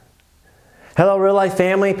Hello, Real Life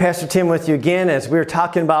family. Pastor Tim with you again as we're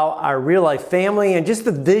talking about our real life family and just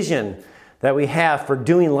the vision that we have for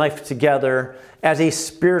doing life together as a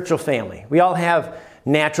spiritual family. We all have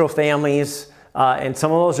natural families, and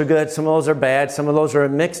some of those are good, some of those are bad, some of those are a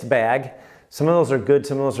mixed bag. Some of those are good,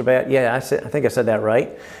 some of those are bad. Yeah, I think I said that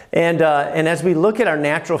right. And as we look at our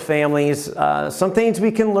natural families, some things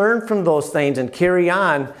we can learn from those things and carry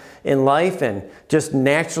on in life and just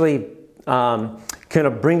naturally kind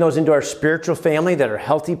of bring those into our spiritual family that are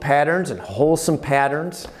healthy patterns and wholesome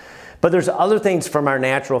patterns. But there's other things from our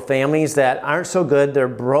natural families that aren't so good. They're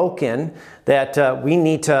broken, that we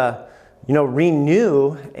need to,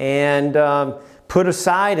 renew and put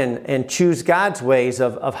aside and choose God's ways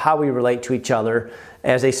of how we relate to each other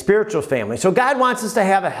as a spiritual family. So God wants us to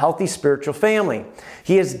have a healthy spiritual family.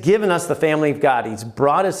 He has given us the family of God. He's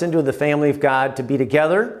brought us into the family of God to be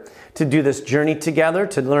together, to do this journey together,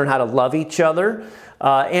 to learn how to love each other,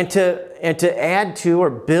 and to add to or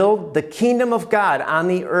build the kingdom of God on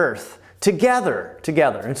the earth together.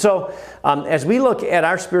 And so as we look at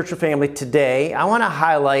our spiritual family today, I want to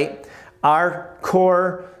highlight our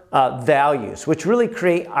core values, which really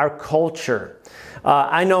create our culture.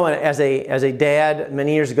 I know as a dad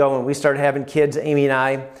many years ago when we started having kids, Amy and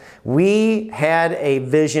I, we had a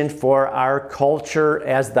vision for our culture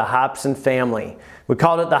as the Hobson family. We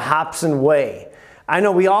called it the Hobson Way. I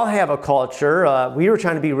know we all have a culture. We were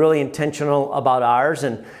trying to be really intentional about ours,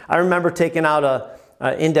 and I remember taking out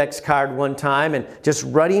an index card one time and just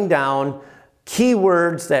writing down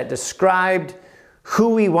keywords that described who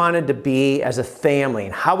we wanted to be as a family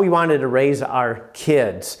and how we wanted to raise our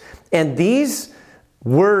kids. And these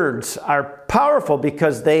words are powerful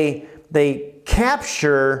because they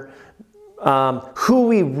capture who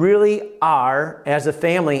we really are as a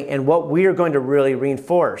family and what we are going to really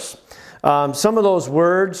reinforce. Some of those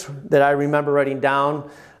words that I remember writing down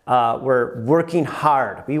were working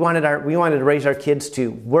hard. We wanted to raise our kids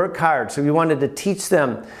to work hard, so we wanted to teach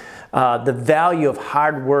them the value of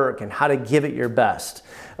hard work and how to give it your best.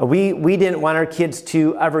 We didn't want our kids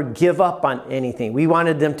to ever give up on anything. We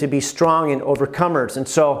wanted them to be strong and overcomers. And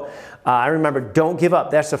so I remember, don't give up.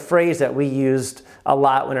 That's a phrase that we used a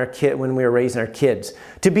lot when we were raising our kids.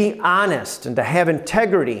 To be honest and to have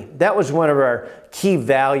integrity, that was one of our key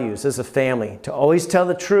values as a family. To always tell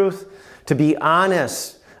the truth, to be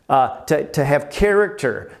honest, to have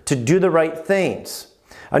character, to do the right things.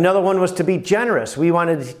 Another one was to be generous. We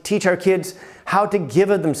wanted to teach our kids how to give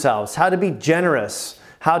of themselves, how to be generous,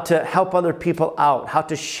 how to help other people out, how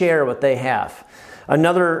to share what they have.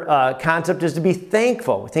 Another concept is to be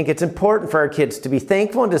thankful. We think it's important for our kids to be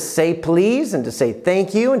thankful and to say please and to say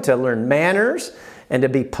thank you and to learn manners and to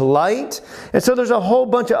be polite. And so there's a whole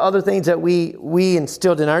bunch of other things that we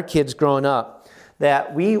instilled in our kids growing up,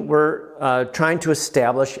 that we were trying to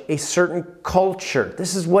establish a certain culture.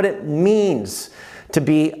 This is what it means to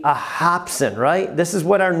be a Hobson, right? This is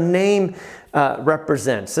what our name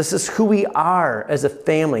represents. This is who we are as a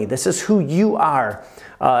family. This is who you are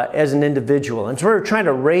as an individual. And so we're trying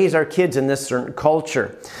to raise our kids in this certain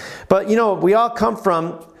culture. But, we all come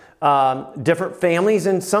from different families,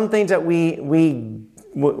 and some things that we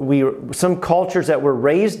some cultures that we're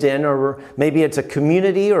raised in, or maybe it's a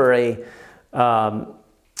community or a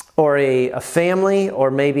family,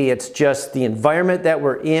 or maybe it's just the environment that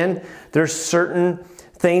we're in. There's certain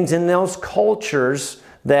things in those cultures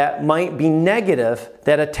that might be negative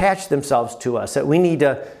that attach themselves to us that we need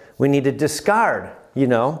to discard.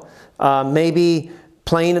 Maybe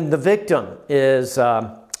playing the victim is,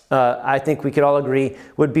 I think we could all agree,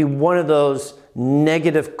 would be one of those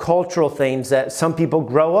negative cultural things that some people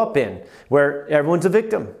grow up in, where everyone's a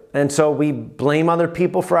victim. And so we blame other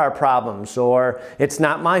people for our problems, or it's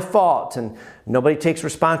not my fault, and nobody takes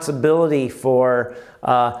responsibility for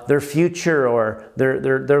their future or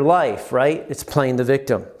their life, right? It's playing the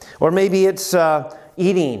victim. Or maybe it's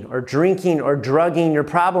eating or drinking or drugging your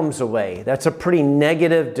problems away. That's a pretty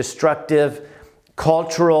negative, destructive,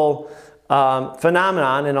 cultural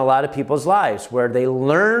phenomenon in a lot of people's lives, where they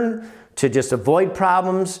learn to just avoid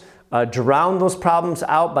problems, drown those problems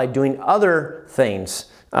out by doing other things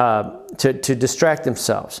to distract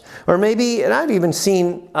themselves. Or maybe, and I've even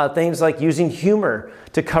seen things like using humor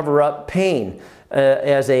to cover up pain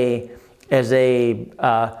as a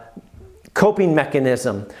coping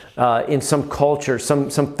mechanism in some cultures,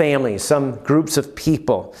 some families, some groups of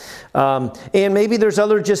people. And maybe there's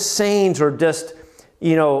other just sayings or just,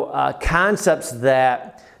 concepts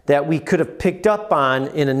that we could have picked up on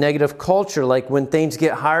in a negative culture, like when things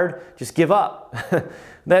get hard, just give up.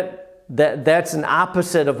 That's an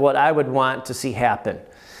opposite of what I would want to see happen.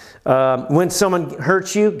 When someone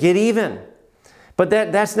hurts you, get even. But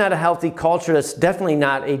that's not a healthy culture. That's definitely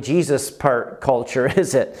not a Jesus part culture,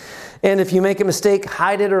 is it? And if you make a mistake,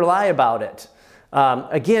 hide it or lie about it.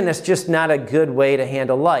 Again, that's just not a good way to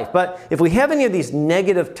handle life. But if we have any of these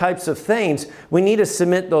negative types of things, we need to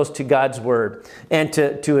submit those to God's Word and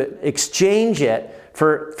to exchange it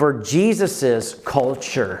for Jesus's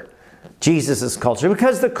culture. Jesus's culture.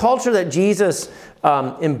 Because the culture that Jesus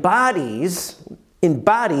embodies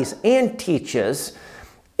and teaches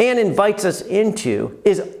and invites us into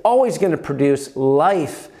is always going to produce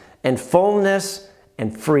life and fullness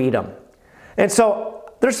and freedom. And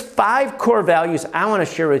so there's 5 core values I want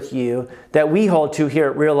to share with you that we hold to here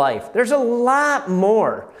at Real Life. There's a lot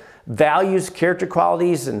more values, character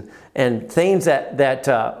qualities, and things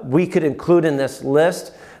that we could include in this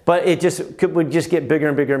list, but would just get bigger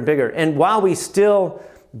and bigger and bigger. And while we still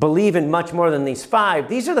believe in much more than these 5,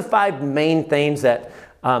 these are the 5 main things that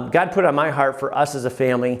God put on my heart for us as a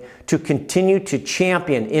family to continue to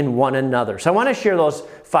champion in one another. So I want to share those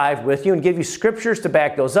 5 with you and give you scriptures to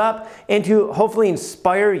back those up and to hopefully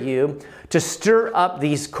inspire you to stir up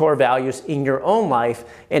these core values in your own life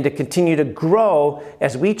and to continue to grow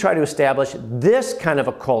as we try to establish this kind of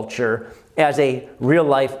a culture as a real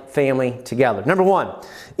life family together. Number 1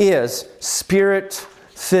 is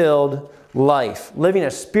Spirit-filled life. Living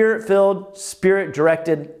a Spirit-filled,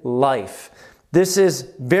 Spirit-directed life. This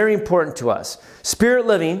is very important to us. Spirit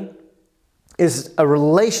living is a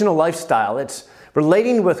relational lifestyle. It's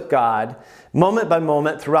relating with God moment by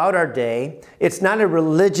moment throughout our day. It's not a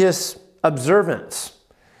religious observance.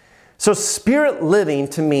 So spirit living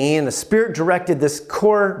to me, and the Spirit directed, this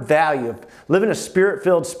core value of living a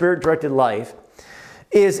Spirit-filled, Spirit-directed life,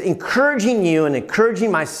 is encouraging you and encouraging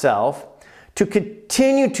myself to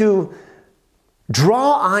continue to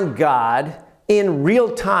draw on God in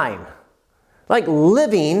real time. Like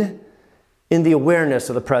living in the awareness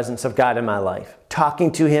of the presence of God in my life. Talking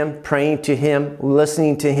to Him, praying to Him,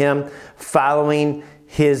 listening to Him, following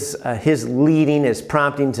His leading, His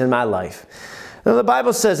promptings in my life. Now the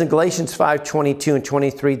Bible says in Galatians 5:22 and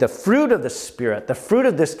 23, the fruit of the Spirit, the fruit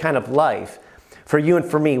of this kind of life for you and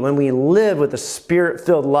for me, when we live with a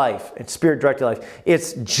Spirit-filled life and Spirit-directed life,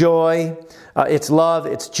 it's joy, it's love,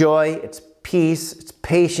 it's joy, it's peace, it's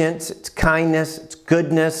patience, it's kindness, it's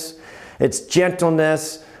goodness, it's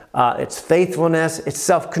gentleness, it's faithfulness, it's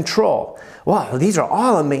self-control. Wow, these are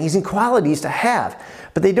all amazing qualities to have.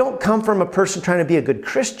 But they don't come from a person trying to be a good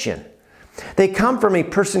Christian. They come from a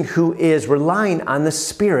person who is relying on the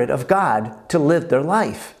Spirit of God to live their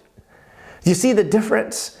life. You see the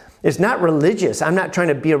difference? It's not religious. I'm not trying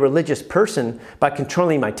to be a religious person by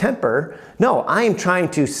controlling my temper. No, I am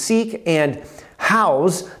trying to seek and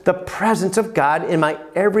house the presence of God in my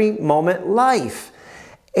every moment life.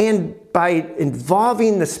 And by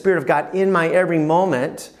involving the Spirit of God in my every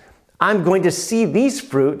moment, I'm going to see these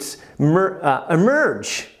fruits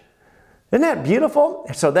emerge. Isn't that beautiful?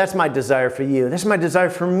 So that's my desire for you. That's my desire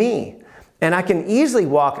for me. And I can easily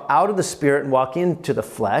walk out of the Spirit and walk into the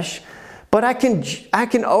flesh. But I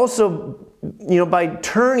can also, by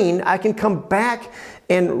turning, I can come back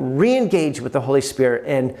and re-engage with the Holy Spirit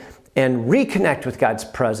and reconnect with God's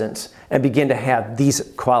presence and begin to have these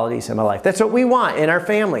qualities in my life. That's what we want in our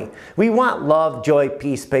family. We want love, joy,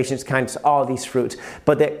 peace, patience, kindness, all these fruits.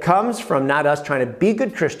 But that comes from not us trying to be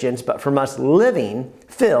good Christians, but from us living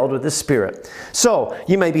filled with the Spirit. So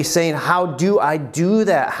you may be saying, how do I do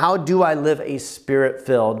that? How do I live a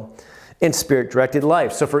Spirit-filled and Spirit-directed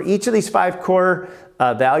life? So for each of these 5 core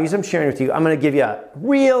values I'm sharing with you, I'm going to give you a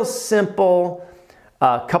real simple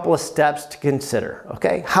couple of steps to consider,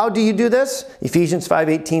 okay? How do you do this? Ephesians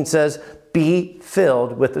 5:18 says, be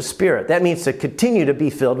filled with the Spirit. That means to continue to be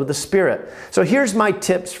filled with the Spirit. So here's my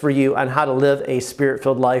tips for you on how to live a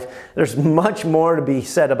Spirit-filled life. There's much more to be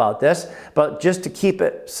said about this, but just to keep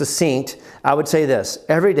it succinct, I would say this.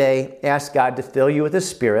 Every day, ask God to fill you with His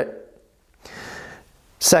Spirit.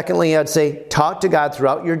 Secondly, I'd say talk to God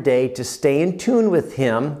throughout your day to stay in tune with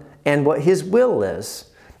Him and what His will is.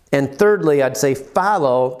 And thirdly, I'd say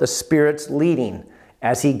follow the Spirit's leading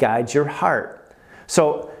as He guides your heart.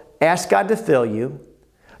 So ask God to fill you.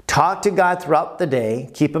 Talk to God throughout the day.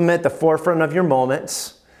 Keep Him at the forefront of your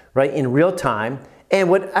moments, right, in real time. And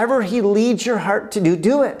whatever He leads your heart to do,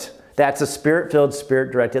 do it. That's a Spirit-filled,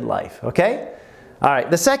 Spirit-directed life, okay? All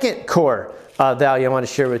right, the second core value I want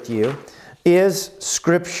to share with you is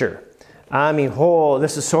Scripture.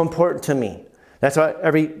 This is so important to me. That's why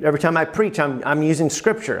every time I preach, I'm using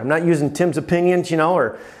Scripture. I'm not using Tim's opinions,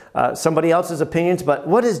 or somebody else's opinions, but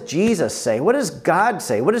what does Jesus say? What does God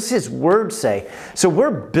say? What does His Word say? So we're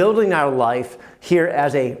building our life here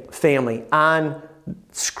as a family on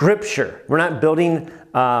Scripture. We're not building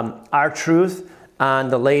our truth on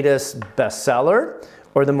the latest bestseller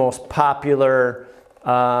or the most popular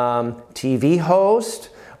TV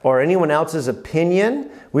host or anyone else's opinion.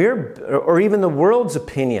 Or even the world's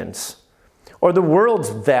opinions or the world's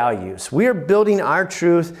values. We are building our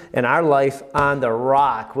truth and our life on the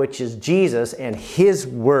rock, which is Jesus and His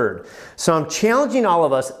Word. So I'm challenging all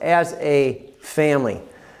of us as a family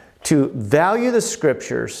to value the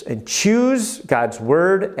Scriptures and choose God's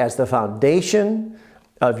Word as the foundation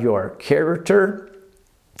of your character,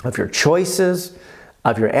 of your choices,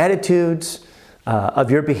 of your attitudes, of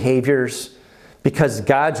your behaviors, because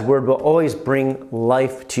God's Word will always bring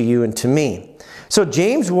life to you and to me. So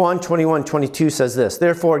James 1:21-22 says this,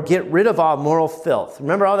 "Therefore get rid of all moral filth."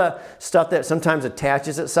 Remember all the stuff that sometimes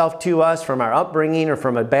attaches itself to us from our upbringing or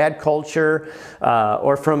from a bad culture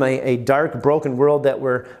or from a dark, broken world that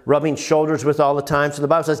we're rubbing shoulders with all the time. So the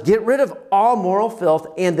Bible says, get rid of all moral filth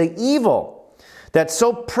and the evil that's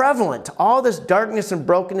so prevalent, all this darkness and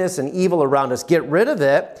brokenness and evil around us. Get rid of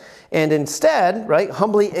it and instead, right,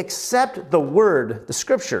 humbly accept the Word, the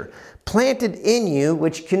Scripture, planted in you,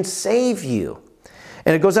 which can save you.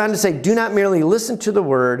 And it goes on to say, do not merely listen to the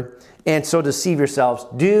Word and so deceive yourselves.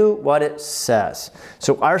 Do what it says.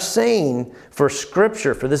 So our saying for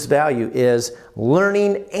Scripture, for this value, is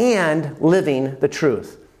learning and living the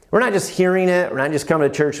truth. We're not just hearing it. We're not just coming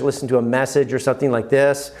to church to listen to a message or something like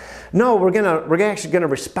this. No, we're actually going to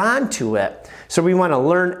respond to it. So we want to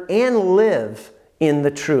learn and live in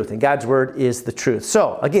the truth. And God's Word is the truth.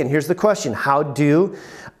 So again, here's the question. How do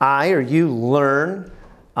I or you learn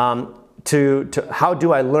how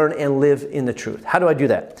do I learn and live in the truth? How do I do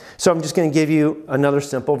that? So I'm just going to give you another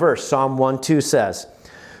simple verse. Psalm 1:2 says,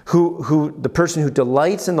 who the person who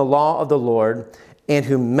delights in the law of the Lord and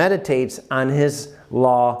who meditates on His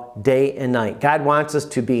law day and night. God wants us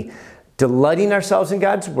to be delighting ourselves in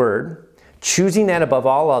God's Word, choosing that above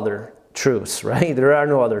all other truths, right? There are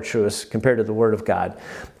no other truths compared to the Word of God.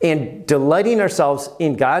 And delighting ourselves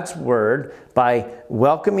in God's Word by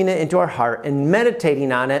welcoming it into our heart and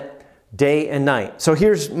meditating on it day and night. So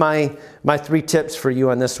here's my 3 tips for you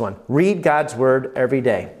on this one. Read God's Word every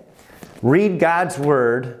day. Read God's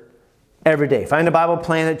Word every day. Find a Bible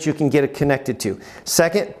plan that you can get connected to.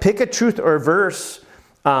 Second, pick a truth or a verse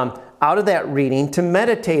out of that reading to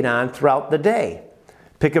meditate on throughout the day.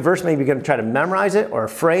 Pick a verse, maybe you're going to try to memorize it, or a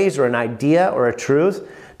phrase or an idea or a truth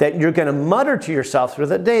that you're going to mutter to yourself through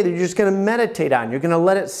the day that you're just going to meditate on. You're going to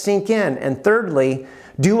let it sink in. And thirdly,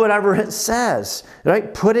 do whatever it says,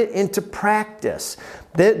 right? Put it into practice.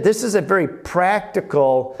 This is a very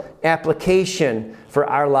practical application for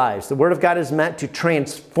our lives. The Word of God is meant to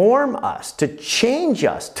transform us, to change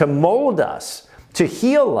us, to mold us, to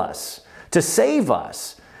heal us, to save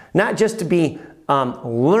us. Not just to be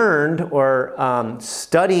learned or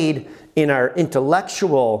studied in our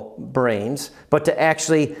intellectual brains, but to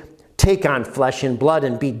actually take on flesh and blood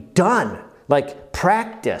and be done, like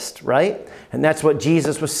practiced, right? And that's what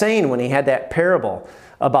Jesus was saying when He had that parable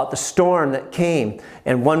about the storm that came.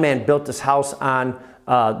 And one man built his house on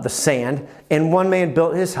the sand, and one man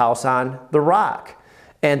built his house on the rock.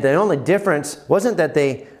 And the only difference wasn't that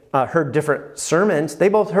they heard different sermons. They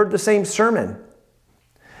both heard the same sermon.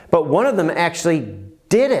 But one of them actually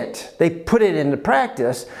did it. They put it into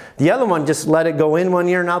practice. The other one just let it go in one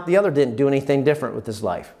ear and out the other, didn't do anything different with his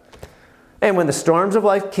life. And when the storms of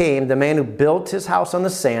life came, the man who built his house on the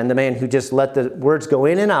sand, the man who just let the words go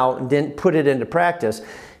in and out and didn't put it into practice,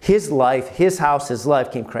 his life, his house, his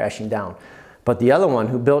life came crashing down. But the other one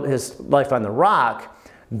who built his life on the rock,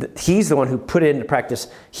 he's the one who put it into practice.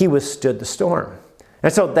 He withstood the storm.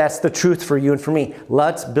 And so that's the truth for you and for me.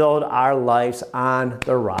 Let's build our lives on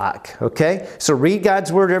the rock, okay? So read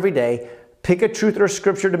God's Word every day. Pick a truth or a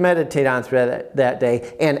scripture to meditate on through that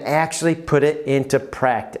day and actually put it into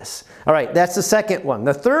practice. All right, that's the second one.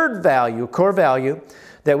 The third value, core value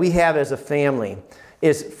that we have as a family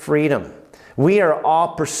is freedom. We are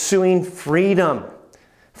all pursuing freedom.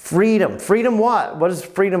 Freedom. Freedom what? What is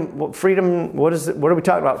freedom? Freedom, what is it? What are we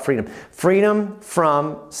talking about freedom? Freedom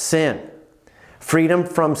from sin. Freedom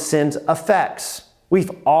from sin's effects. We've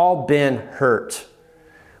all been hurt.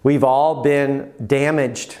 We've all been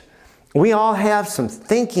damaged. We all have some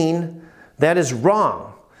thinking that is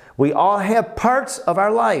wrong. We all have parts of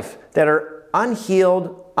our life that are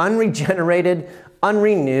unhealed, unregenerated,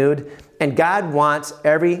 unrenewed, and God wants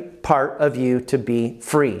every part of you to be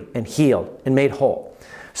free and healed and made whole.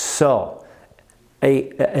 So,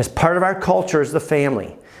 as part of our culture as the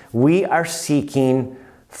family, we are seeking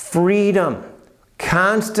freedom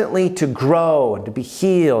constantly to grow and to be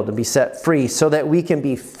healed and be set free so that we can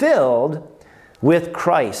be filled with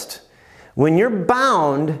Christ. When you're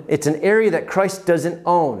bound, it's an area that Christ doesn't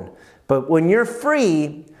own. But when you're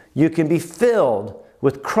free, you can be filled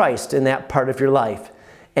with Christ in that part of your life.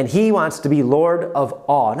 And He wants to be Lord of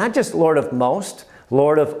all. Not just Lord of most,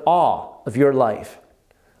 Lord of all of your life.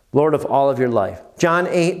 Lord of all of your life. John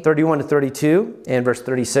 8:31-32 and verse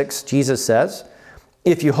 36, Jesus says,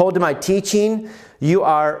 "If you hold to my teaching, you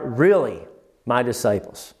are really my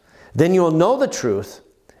disciples. Then you will know the truth,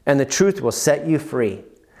 and the truth will set you free.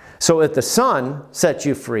 So if the Son sets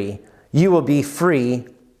you free, you will be free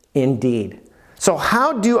indeed." So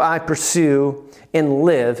how do I pursue and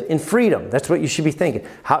live in freedom? That's what you should be thinking.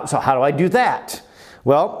 How do I do that?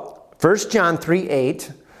 Well, 1 John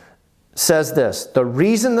 3:8 says this: "The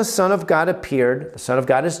reason the Son of God appeared," the Son of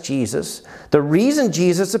God is Jesus, "the reason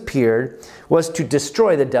Jesus appeared was to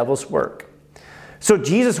destroy the devil's work." So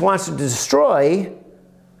Jesus wants to destroy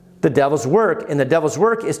the devil's work, and the devil's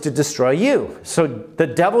work is to destroy you. So the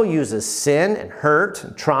devil uses sin and hurt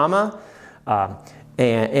and trauma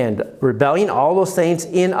and rebellion, all those things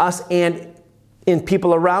in us and in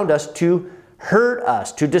people around us to hurt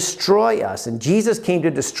us, to destroy us. And Jesus came to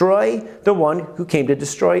destroy the one who came to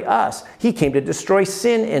destroy us. He came to destroy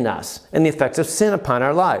sin in us and the effects of sin upon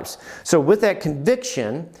our lives. So with that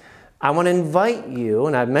conviction, I want to invite you,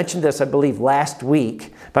 and I mentioned this, I believe, last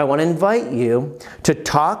week, but I want to invite you to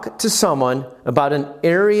talk to someone about an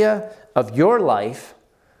area of your life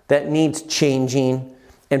that needs changing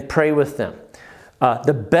and pray with them.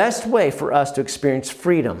 The best way for us to experience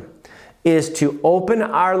freedom is to open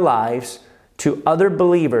our lives to other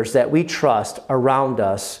believers that we trust around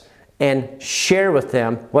us and share with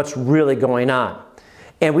them what's really going on.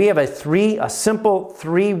 And we have a simple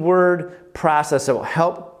 3-word process that will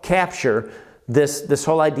help capture this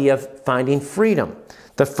whole idea of finding freedom.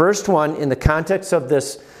 The first one, in the context of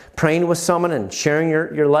this praying with someone and sharing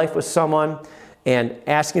your life with someone and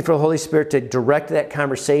asking for the Holy Spirit to direct that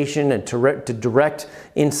conversation and to direct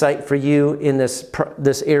insight for you in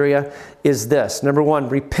this area, is this. Number 1,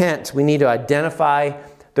 repent. We need to identify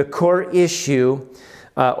the core issue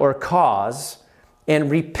or cause and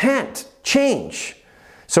repent, change.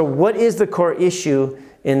 So what is the core issue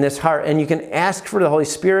in this heart? And you can ask for the Holy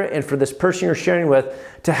Spirit and for this person you're sharing with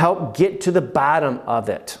to help get to the bottom of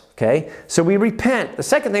it. Okay? So we repent. The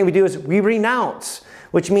second thing we do is we renounce,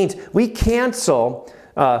 which means we cancel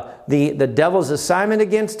the devil's assignment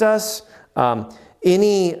against us.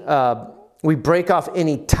 We break off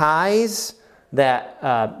any ties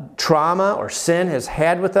that trauma or sin has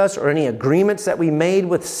had with us, or any agreements that we made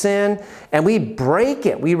with sin, and we break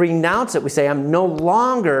it. We renounce it. We say, I no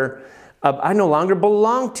longer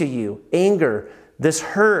belong to you. Anger, this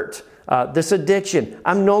hurt, this addiction.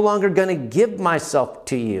 I'm no longer going to give myself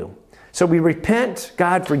to you. So we repent.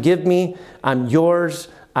 God, forgive me. I'm yours.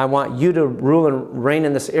 I want you to rule and reign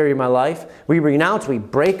in this area of my life. We renounce. We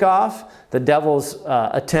break off the devil's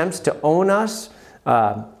attempts to own us,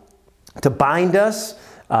 to bind us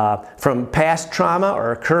from past trauma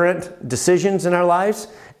or current decisions in our lives.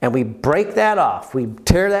 And we break that off. We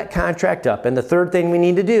tear that contract up. And the third thing we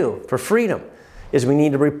need to do for freedom is we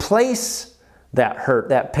need to replace that hurt,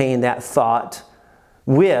 that pain, that thought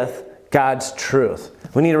with God's truth.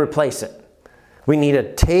 We need to replace it. We need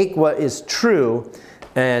to take what is true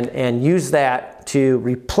and use that to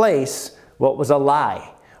replace what was a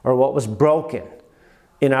lie or what was broken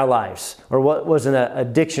in our lives or what was an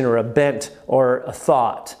addiction or a bent or a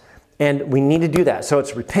thought. And we need to do that. So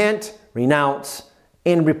it's repent, renounce,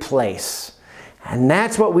 and replace. And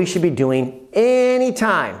that's what we should be doing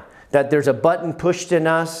anytime that there's a button pushed in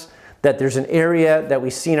us, that there's an area that we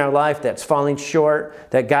see in our life that's falling short,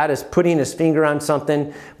 that God is putting His finger on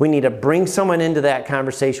something. We need to bring someone into that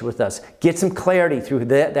conversation with us. Get some clarity through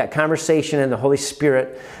that conversation and the Holy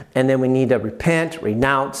Spirit. And then we need to repent,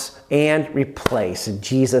 renounce, and replace in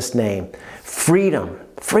Jesus' name. Freedom.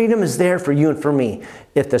 Freedom is there for you and for me.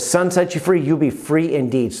 If the Son sets you free, you'll be free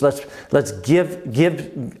indeed. So let's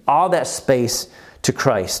give all that space to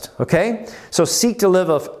Christ. Okay? So seek to live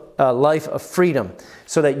a life of freedom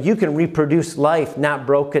so that you can reproduce life, not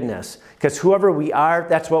brokenness. Because whoever we are,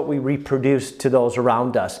 that's what we reproduce to those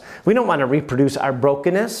around us. We don't want to reproduce our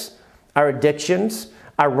brokenness, our addictions,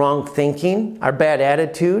 our wrong thinking, our bad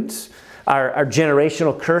attitudes, our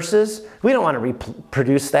generational curses. We don't want to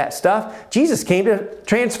reproduce that stuff. Jesus came to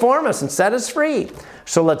transform us and set us free.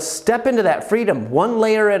 So let's step into that freedom one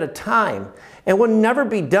layer at a time. And we'll never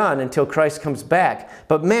be done until Christ comes back.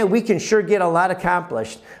 But man, we can sure get a lot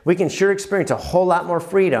accomplished. We can sure experience a whole lot more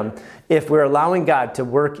freedom if we're allowing God to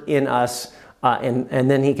work in us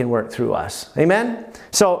and then He can work through us. Amen?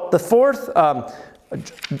 So the fourth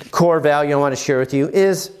core value I want to share with you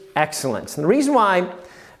is excellence. And the reason why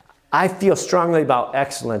I feel strongly about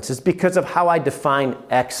excellence is because of how I define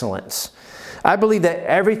excellence. I believe that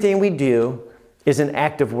everything we do is an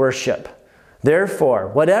act of worship. Therefore,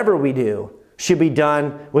 whatever we do should be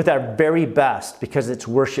done with our very best because it's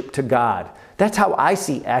worship to God. That's how I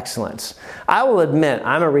see excellence. I will admit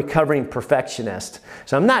I'm a recovering perfectionist.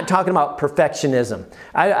 So I'm not talking about perfectionism.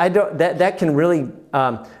 That can really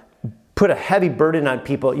put a heavy burden on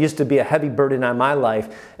people. It used to be a heavy burden on my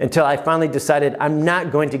life until I finally decided I'm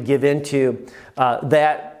not going to give into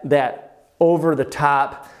that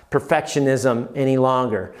over-the-top perfectionism any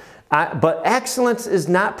longer. But excellence is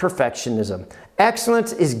not perfectionism.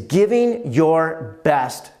 Excellence is giving your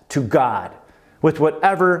best to God with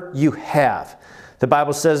whatever you have. The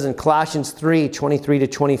Bible says in Colossians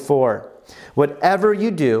 3:23-24, whatever you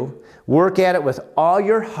do, work at it with all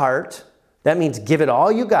your heart. That means give it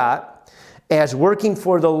all you got, as working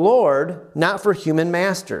for the Lord, not for human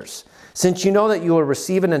masters, since you know that you will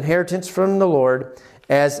receive an inheritance from the Lord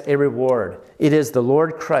as a reward. It is the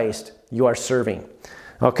Lord Christ you are serving.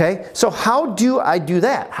 Okay, so how do I do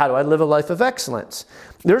that? How do I live a life of excellence?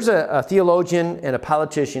 There's a theologian and a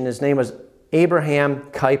politician. His name was Abraham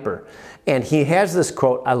Kuyper. And he has this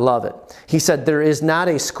quote, I love it. He said, there is not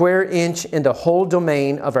a square inch in the whole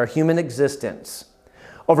domain of our human existence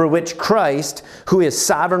over which Christ, who is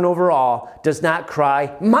sovereign over all, does not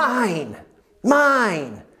cry, mine,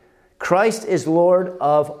 mine. Christ is Lord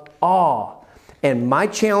of all. And my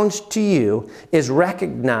challenge to you is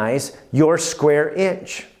recognize your square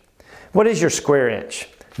inch. What is your square inch?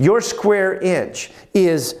 Your square inch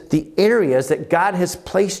is the areas that God has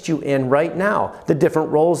placed you in right now, the different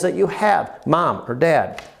roles that you have, mom or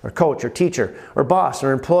dad or coach or teacher or boss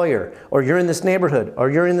or employer, or you're in this neighborhood, or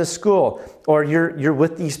you're in this school, or you're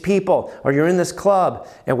with these people, or you're in this club,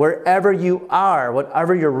 and wherever you are,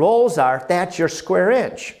 whatever your roles are, that's your square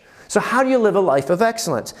inch. So how do you live a life of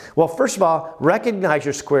excellence? Well, first of all, recognize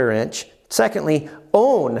your square inch. Secondly,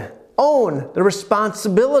 own the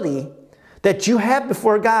responsibility that you have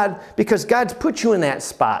before God because God's put you in that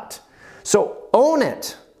spot. So own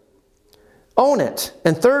it. Own it.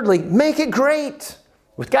 And thirdly, make it great.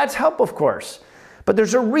 With God's help, of course. But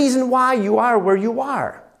there's a reason why you are where you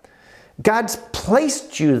are. God's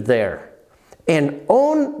placed you there. And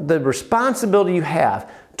own the responsibility you have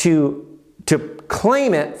to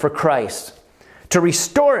claim it for Christ, to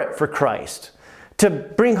restore it for Christ, to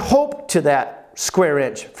bring hope to that square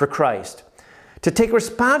inch for Christ, to take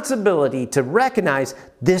responsibility to recognize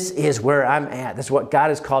this is where I'm at, this is what God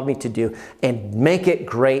has called me to do, and make it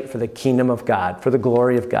great for the kingdom of God, for the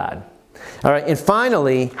glory of God. All right, and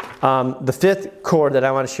finally, the fifth core that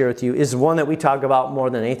I want to share with you is one that we talk about more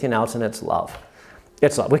than anything else, and it's love.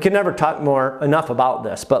 It's love. We can never talk enough about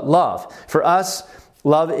this, but love. For us,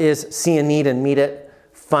 love is see a need and meet it,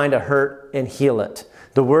 find a hurt and heal it.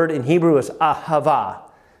 The word in Hebrew is ahava.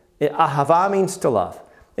 Ahava means to love.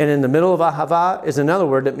 And in the middle of ahava is another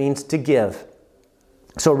word that means to give.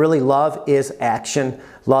 So really love is action.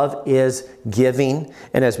 Love is giving.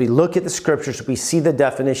 And as we look at the scriptures, we see the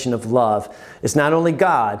definition of love. It's not only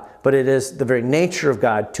God, but it is the very nature of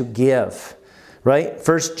God to give. Right?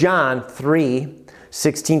 1 John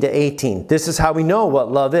 3:16-18. This is how we know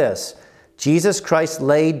what love is. Jesus Christ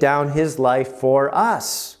laid down his life for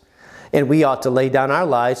us, and we ought to lay down our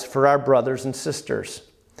lives for our brothers and sisters.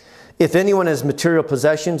 If anyone has material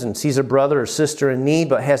possessions and sees a brother or sister in need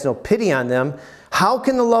but has no pity on them, how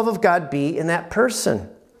can the love of God be in that person?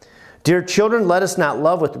 Dear children, let us not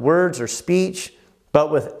love with words or speech, but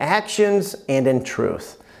with actions and in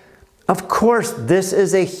truth. Of course, this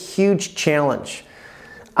is a huge challenge.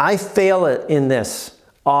 I fail in this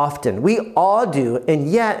often. We all do,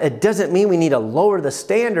 and yet it doesn't mean we need to lower the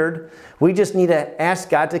standard. We just need to ask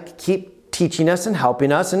God to keep teaching us and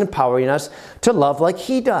helping us and empowering us to love like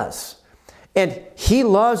He does. And He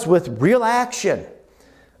loves with real action.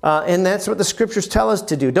 And that's what the scriptures tell us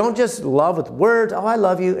to do. Don't just love with words, oh, I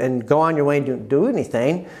love you, and go on your way and don't do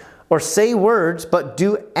anything. Or say words, but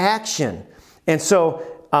do action. And so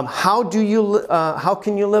how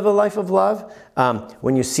can you live a life of love?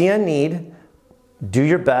 When you see a need, do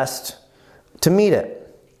your best to meet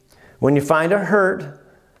it. When you find a hurt,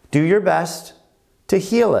 do your best to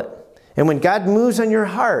heal it. And when God moves on your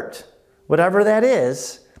heart, whatever that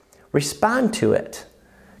is, respond to it.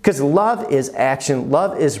 Because love is action,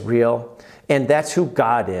 love is real, and that's who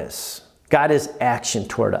God is. God is action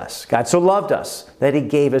toward us. God so loved us that He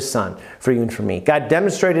gave His Son for you and for me. God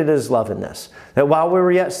demonstrated His love in this, that while we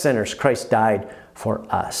were yet sinners, Christ died for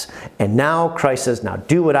us. And now Christ says, now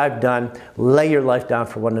do what I've done, lay your life down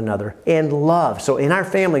for one another, and love. So in our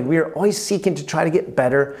family, we are always seeking to try to get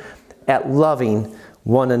better at loving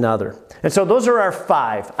one another. And so those are our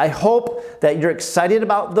 5. I hope that you're excited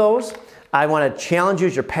about those. I want to challenge you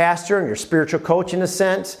as your pastor and your spiritual coach in a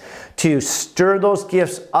sense to stir those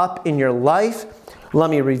gifts up in your life. Let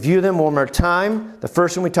me review them one more time. The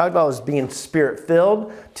first one we talked about was being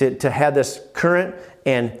Spirit-filled, to have this current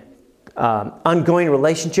and ongoing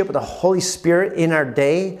relationship with the Holy Spirit in our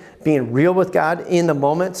day, being real with God in the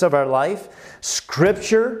moments of our life.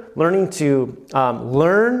 Scripture, learning to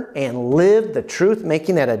learn and live the truth,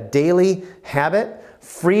 making that a daily habit.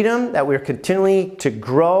 Freedom, that we're continually to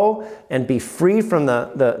grow and be free from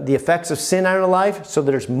the effects of sin in our life, so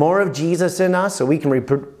that there's more of Jesus in us, so we can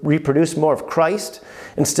reproduce more of Christ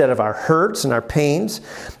instead of our hurts and our pains.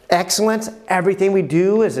 Excellence, everything we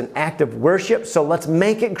do is an act of worship, so let's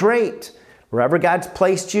make it great. Wherever God's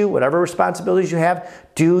placed you, whatever responsibilities you have,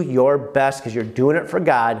 do your best because you're doing it for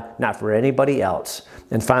God, not for anybody else.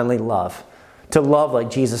 And finally, love. To love like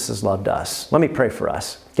Jesus has loved us. Let me pray for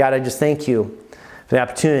us. God, I just thank you for the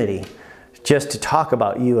opportunity just to talk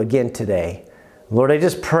about you again today. Lord, I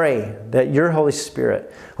just pray that your Holy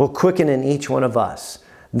Spirit will quicken in each one of us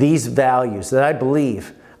these values that I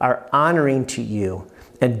believe are honoring to you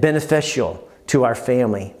and beneficial to our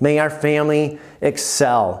family. May our family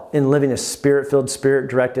excel in living a Spirit-filled,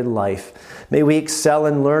 Spirit-directed life. May we excel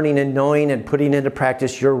in learning and knowing and putting into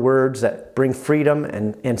practice your words that bring freedom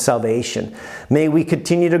and salvation. May we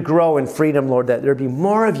continue to grow in freedom, Lord, that there be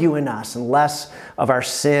more of you in us and less of our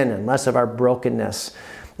sin and less of our brokenness.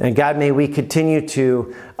 And God, may we continue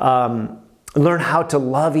to learn how to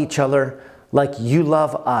love each other like you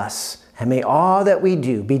love us. And may all that we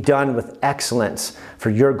do be done with excellence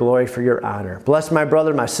for your glory, for your honor. Bless my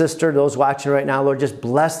brother, my sister, those watching right now, Lord. Just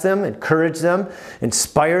bless them, encourage them,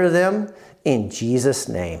 inspire them in Jesus'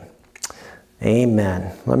 name.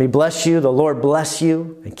 Amen. Let me bless you. The Lord bless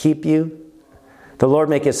you and keep you. The Lord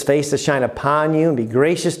make his face to shine upon you and be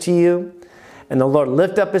gracious to you. And the Lord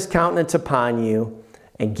lift up his countenance upon you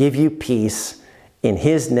and give you peace in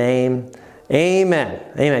his name. Amen.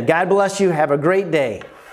 Amen. God bless you. Have a great day.